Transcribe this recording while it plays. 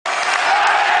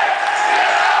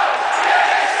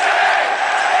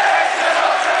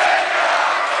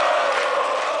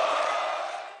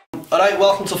Alright,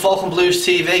 welcome to Falcon Blues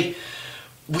TV.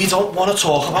 We don't want to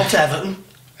talk about Everton.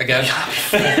 Again.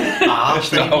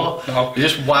 No. We're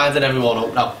just winding everyone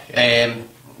up now.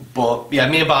 But yeah,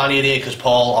 me and Barney are here because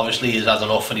Paul obviously has had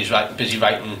enough and he's busy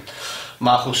writing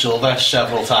Marco Silva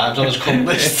several times on his cup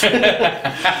list. But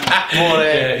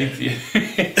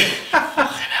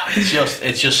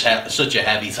it's just such a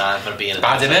heavy time for being a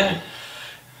bad, isn't it?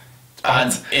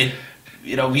 And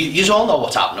you all know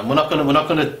what's happening. We're not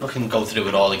gonna fucking go through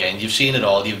it all again. You've seen it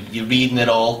all. You're reading it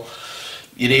all.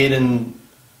 You're hearing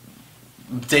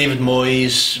David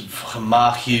Moyes, fucking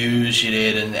Mark Hughes. You're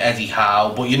hearing Eddie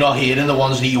Howe, but you're not hearing the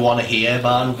ones that you want to hear,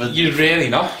 man. But you're really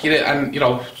not.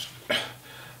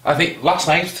 I think last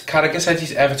night Carragher said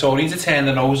he's Evertonians to turn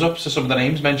the nose up to some of the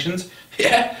names mentioned.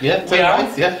 Yeah, we are.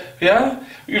 Right, yeah.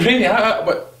 We really are.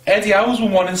 But Eddie Howe's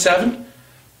won 1 in 7.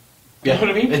 Yeah. You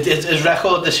know what I mean? His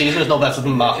record this season is no better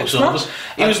than Marco Silva's.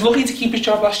 He was lucky to keep his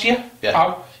job last year.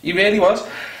 Yeah. He really was.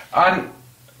 And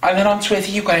then on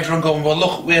Twitter you've got everyone going, well,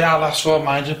 look where our last 4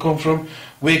 managers come from.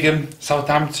 Wigan,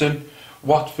 Southampton,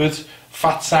 Watford,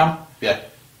 Fat Sam. Yeah.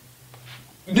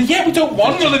 Yeah, we don't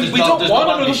want another. There's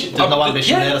no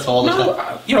ambition there at all, is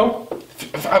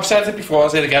there? I've said it before, I'll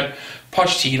say it again.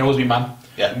 Pochettino's my man.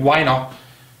 Yeah. Why not?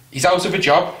 He's out of a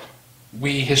job.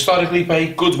 We historically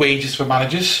pay good wages for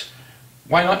managers.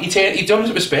 Why not? He done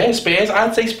it with Spurs.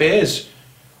 I'd say Spurs.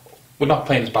 We're not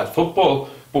playing as bad football,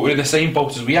 but we're in the same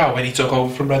boat as we are when he took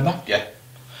over from Redknapp. Yeah.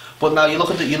 But now you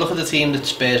look at the team that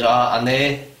Spurs are, and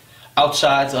they're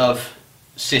outside of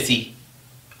City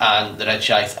and the Red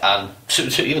Shite, and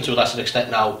even to a lesser extent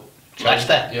now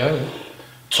Leicester. Yeah.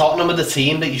 Tottenham are the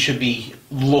team that you should be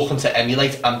looking to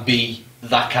emulate and be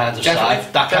that kind of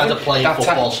side, that kind of playing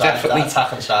football side, that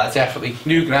attacking side. Definitely.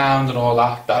 New ground and all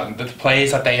that, the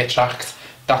players that they attract,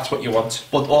 that's what you want.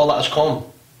 But all that has come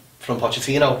from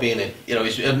Pochettino being in.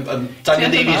 He's, Daniel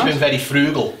Levy has been very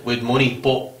frugal with money,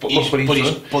 but look what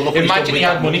he's done. Imagine he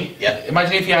had money. Yeah.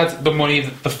 Imagine if he had the money,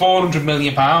 the £400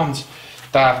 million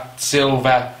that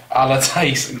Silva,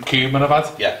 Allardyce and Koeman have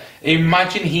had. Yeah.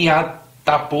 Imagine he had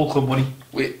that bulk of money.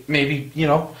 Maybe,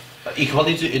 He could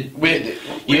probably do it.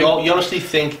 You honestly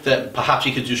think that perhaps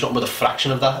he could do something with a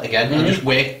fraction of that again and just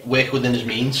work within his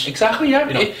means? Exactly,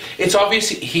 yeah. It's obvious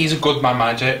he's a good man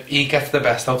manager. He gets the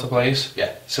best out of players.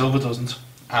 Yeah. Silva doesn't.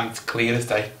 And it's clear as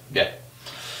day. Yeah.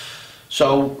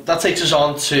 So that takes us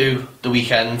on to the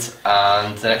weekend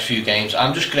and the next few games.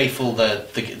 I'm just grateful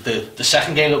that the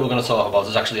second game that we're going to talk about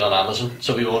is actually on Amazon,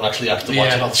 so we won't actually have to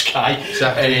watch it on Sky.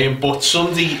 Exactly. But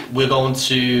Sunday we're going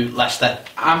to Leicester.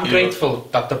 I'm grateful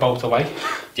that they're both away.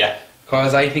 Yeah.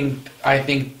 Because I think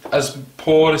as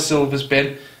poor as Silva's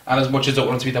been and as much as I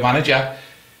want him to be the manager,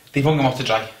 they've hung him off to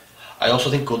dry. I also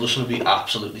think Goodison will be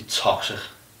absolutely toxic.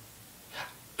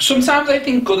 Sometimes I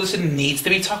think Goodison needs to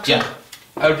be toxic. Yeah.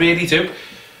 I really do.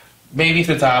 Maybe if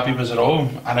the derby was at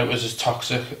home and it was as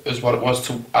toxic as what it was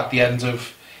at the end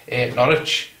of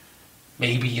Norwich,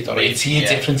 maybe you'd already see a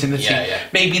difference in the team. Yeah.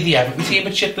 Maybe the Everton team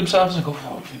would shit themselves and go,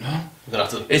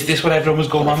 is this what everyone was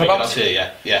going on about?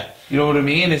 Yeah. You know what I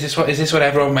mean? Is this what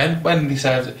everyone meant when they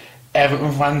said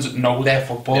Everton fans know their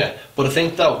football? Yeah. But I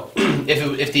think though,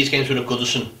 if these games were at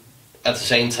Goodison at the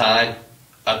same time,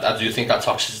 I do think that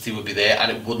toxicity would be there,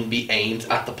 and it wouldn't be aimed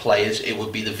at the players. It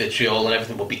would be the vitriol and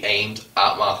everything would be aimed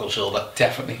at Marco Silva.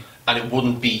 Definitely. And it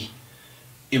wouldn't be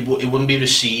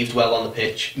received well on the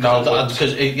pitch. No,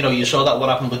 because you saw that what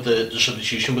happened with the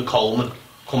substitution with Coleman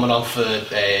coming on for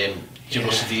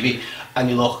TV, and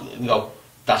you go,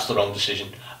 that's the wrong decision.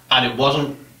 And it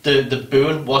wasn't the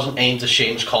booing wasn't aimed at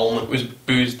Seamus Coleman. It was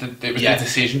the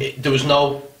decision. There was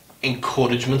no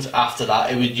encouragement after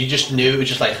that. You just knew, it was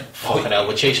just like, fucking hell,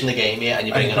 we're chasing the game here and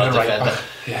you're bringing on a defender.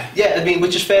 Yeah, I mean,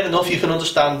 which is fair enough. You can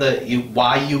understand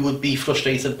why you would be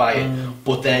frustrated by it,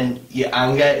 but then your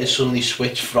anger is suddenly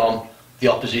switched from the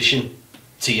opposition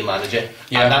to your manager,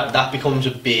 and that becomes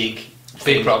a big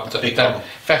problem.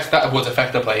 That would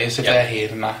affect the players if they're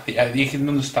hearing that. Yeah, you can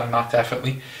understand that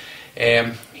definitely.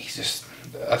 He's just,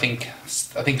 I think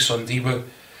Sunday we're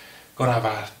gonna have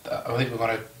our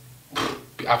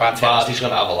tails. He's going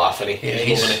to have a laugh, isn't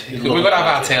he? We're going to have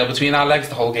our tail between our legs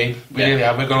the whole game. We really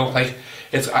are. We're going to play.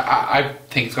 I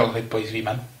think it's going to look like boys v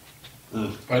men.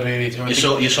 I really do.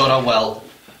 You saw how well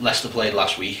Leicester played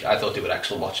last week. I thought they were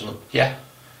excellent watching them. Yeah,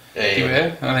 they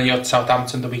were. And then you had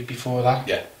Southampton the week before that.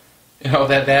 Yeah.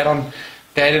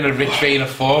 They're in a rich vein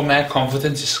of form. Their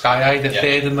confidence is sky high. They're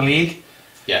third in the league.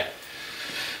 Yeah.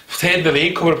 Third in the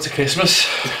league coming up to Christmas.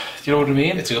 Do you know what I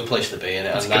mean? It's a good place to be, isn't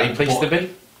it? It's a great place to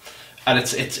be. And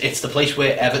it's the place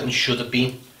where Everton should have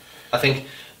been. I think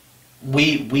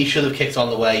we should have kicked on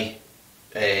the way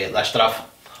Leicester have.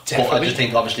 But I just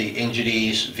think, obviously,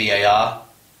 injuries, VAR.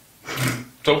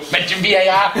 Don't mention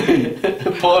VAR.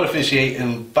 Poor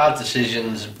officiating, bad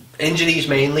decisions, injuries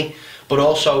mainly, but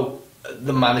also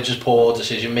the manager's poor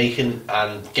decision making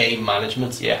and game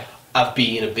management have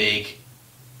been a big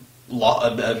lot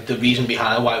of the reason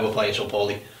behind why we're playing so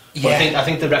poorly. But I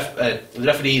think the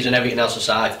referees and everything else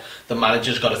aside, the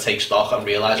manager's got to take stock and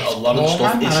realise a lot of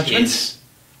the stuff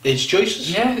is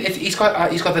choices. Yeah, he's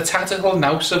got the tactical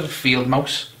nous of a field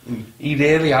mouse. He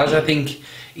really has. I think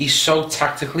he's so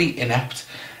tactically inept,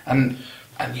 and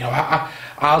you know,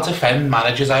 I'll defend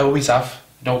managers. I always have.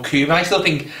 No, Koeman.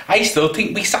 I still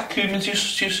think we sacked Koeman too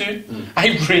soon.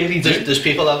 I really do. There's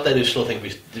people out there who still think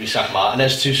we sacked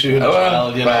Martinez too soon.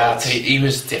 Well, he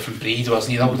was a different breed,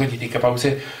 wasn't he? Though, when you think about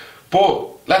it.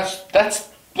 But let's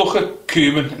look at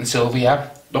Koeman and Silva. Yeah?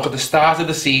 Look at the start of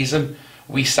the season.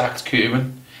 We sacked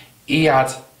Koeman. He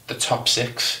had the top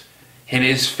 6 in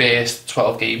his first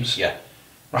 12 games. Yeah.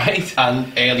 Right.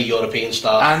 And early European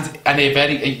start. And a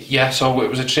very So it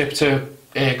was a trip to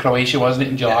Croatia, wasn't it,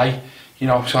 in July? Yeah. You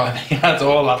know, so he had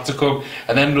all that to come,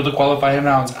 and then another qualifying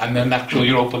round, and then actual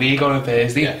Europa League on a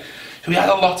Thursday. Yeah. So we had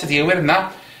a lot to deal with in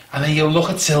that. And then you look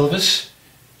at Silva's.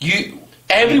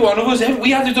 Every one of us,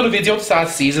 we had to do a video to start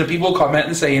the season, and people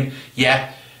commenting saying,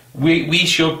 yeah, we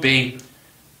should be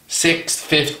 6th,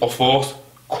 5th, or 4th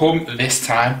come this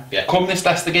time. Yeah. Come this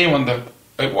Leicester game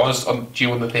it was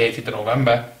due on the 30th of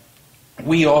November.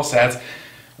 We all said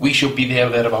we should be there or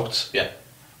thereabouts. Yeah.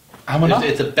 And we're not.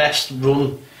 It's the best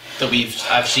run that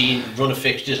I've seen, run of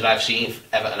fixtures that I've seen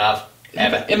Everton have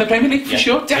ever in the Premier League for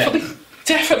sure,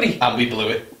 definitely. And we blew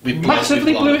it. We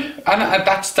massively blew it, and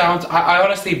that's down to, I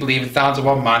honestly believe it's down to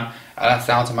one man, and that's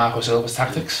down to Marco Silva's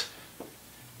tactics.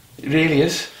 It really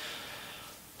is.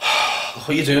 Look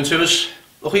what you're doing to us.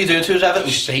 Look what you're doing to us,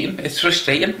 Everton. It's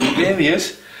frustrating. It really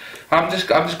is. I'm just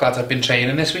glad I've been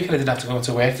training this week and I didn't have to go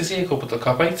to work to see a couple of the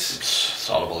cop-outs. It's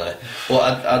horrible, isn't it? Well,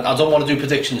 I don't want to do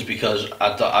predictions because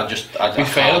we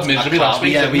failed miserably last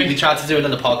week. Yeah, we tried to do it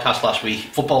in the podcast last week.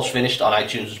 Football's finished on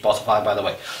iTunes and Spotify, by the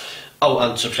way. Oh,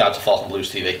 and subscribe to Falcon Blues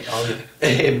TV. Oh,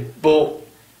 yeah. But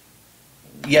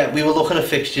yeah, we were looking at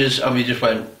fixtures and we just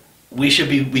went, we should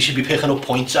be picking up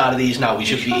points out of these now. We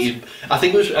should be. I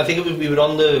think it was we were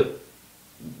on the.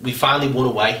 We finally won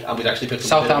away and we'd actually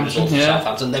picked up a result for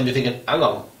Southampton. Then we're thinking, hang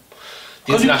on,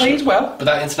 because we played well, but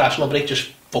that international break just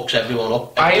fucks everyone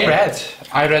up. I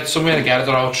read somewhere again, I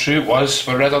don't know how true it was,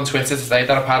 but I read on Twitter today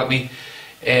that apparently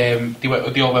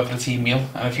they all went for the team meal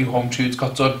and a few home truths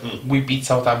got done. We beat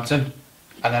Southampton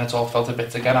and then it's all fell to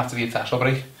bits again after the international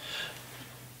break.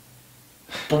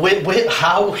 But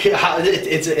how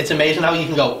it's amazing how you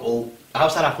can go, well,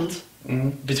 how's that happened?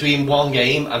 Between one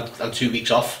game and 2 weeks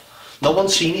off. No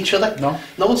one's seen each other.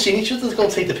 No one's seen each other to go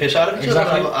and take the piss out of each other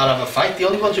and have a fight. The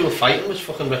only ones who were fighting was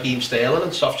fucking Raheem Sterling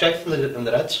and Softcheck and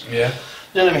the Reds. Yeah.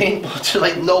 You know what I mean? But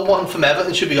like, no one from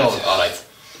Everton should be going, alright.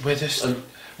 We're just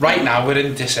right now we're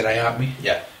in disarray, aren't we?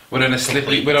 Yeah. We're on a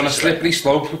slippery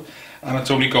slope and it's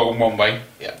only going one way.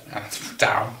 Yeah. And it's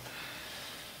down.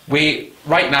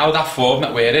 Right now that form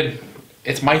that we're in,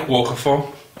 it's Mike Walker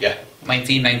form. Yeah.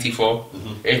 1994.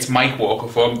 It's Mike Walker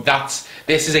form.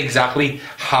 This is exactly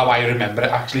how I remember it,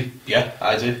 actually. Yeah,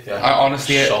 I do. Yeah. I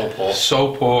honestly, so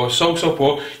poor, so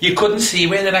poor. You couldn't see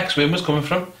where the next win was coming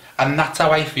from, and that's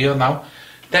how I feel now.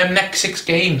 Them next 6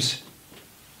 games.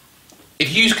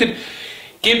 If you could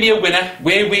give me a winner,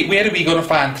 where are we going to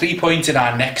find 3 points in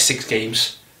our next 6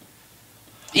 games?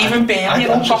 Even Burnley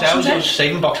on Boxing Day.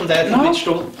 Saving Boxing Day. No,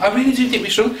 I really do think we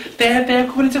struggle. They're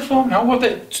coming into form now.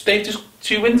 They've just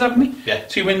 2 wins, haven't they? Yeah.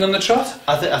 2 wins on the trot.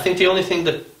 I think the only thing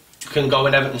that can go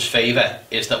in Everton's favour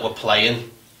is that we're playing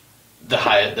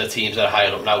the teams that are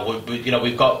higher up now.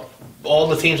 We've got all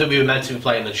the teams that we were meant to be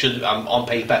playing and should on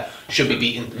paper should be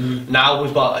beaten. Now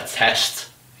we've got a test.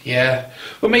 Yeah.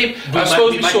 Well, maybe we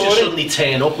might just suddenly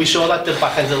turn up. We saw that the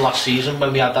back end of last season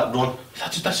when we had that run.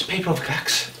 That's a paper over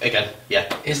cracks again.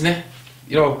 Yeah, isn't it?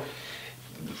 You know,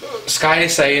 Sky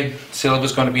is saying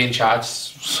Silva's going to be in charge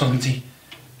Sunday,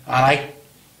 and I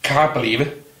can't believe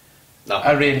it. No,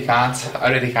 I really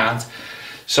can't.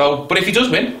 So, but if he does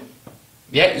win,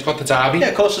 yeah, he's got the derby. Yeah,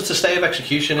 of course, it's a stay of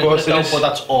execution, isn't it? But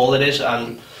that's all it is.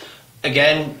 And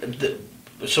again,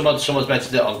 someone's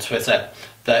mentioned it on Twitter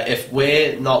that if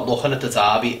we're not looking at the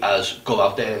derby as go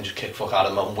out there and just kick fuck out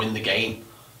of them and win the game,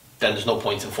 then there's no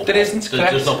point in football. There isn't.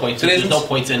 There's no point. There's no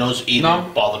point in us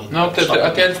even bothering. No, at the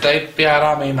end of the day, they are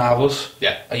our main rivals.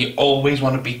 Yeah, and you always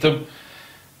want to beat them.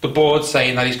 The board's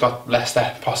saying that he's got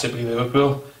Leicester, possibly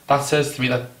Liverpool. That says to me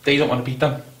that they don't want to beat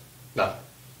them. No,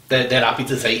 they're happy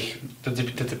to take the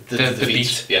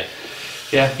beat. Yeah.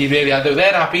 Yeah, he really are.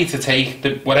 They're happy to take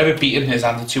whatever beating is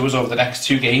handed to us over the next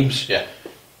 2 games. Yeah.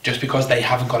 Just because they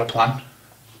haven't got a plan.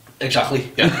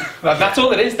 Exactly. Yeah. That's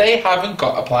all it is. They haven't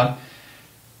got a plan.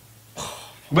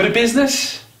 We're a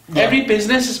business. Yeah. Every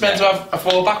business is meant to have a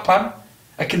fallback plan,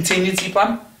 a contingency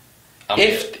plan.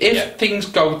 If things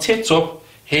go tits up,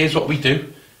 here's what we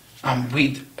do. And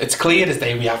it's clear as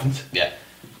day we haven't. Yeah.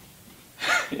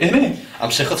 Isn't it?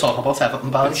 I'm sick of talking about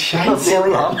Everton, Barry. It's shite.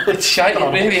 It's shite. It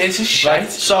really is. It's shite. Right.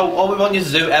 So all we want you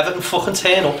to do, Everton fucking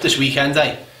turn up this weekend,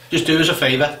 eh? Just do us a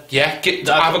favour. Yeah,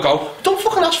 have a go. Don't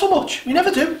fucking ask for much. We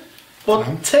never do.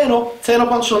 But turn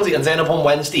up on Sunday and turn up on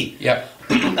Wednesday. Yeah.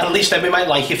 And at least then we might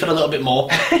like you for a little bit more.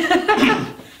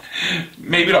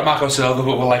 Maybe not Marco Silva,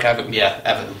 but we'll like Everton. Yeah,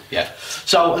 Everton, yeah.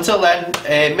 So until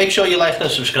then, make sure you like and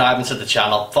subscribing to the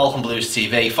channel, Falcon Blues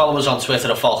TV. Follow us on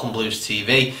Twitter at Falcon Blues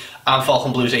TV and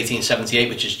Falcon Blues 1878,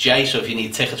 which is Jay. So if you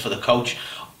need tickets for the coach,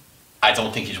 I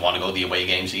don't think you want to go to the away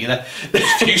games either.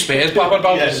 There's 2 spares popping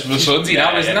about for Sunday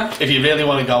now, isn't there? If you really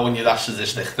want to go and you're that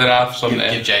sadistic, there are some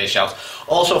there. Give Jay a shout.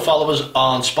 Also follow us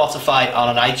on Spotify and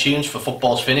on iTunes for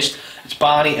Football's Finished. It's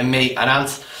Barney and me and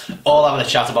Ant all having a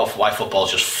chat about why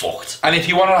football's just fucked. And if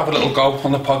you want to have a little go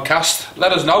on the podcast,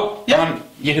 let us know. Yeah. And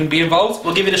you can be involved.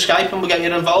 We'll give you the Skype and we'll get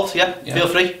you involved. Yeah. Feel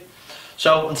free.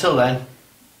 So until then,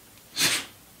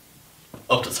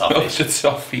 up the top. Up the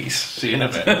top piece. See you in a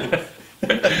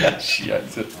bit. Shit.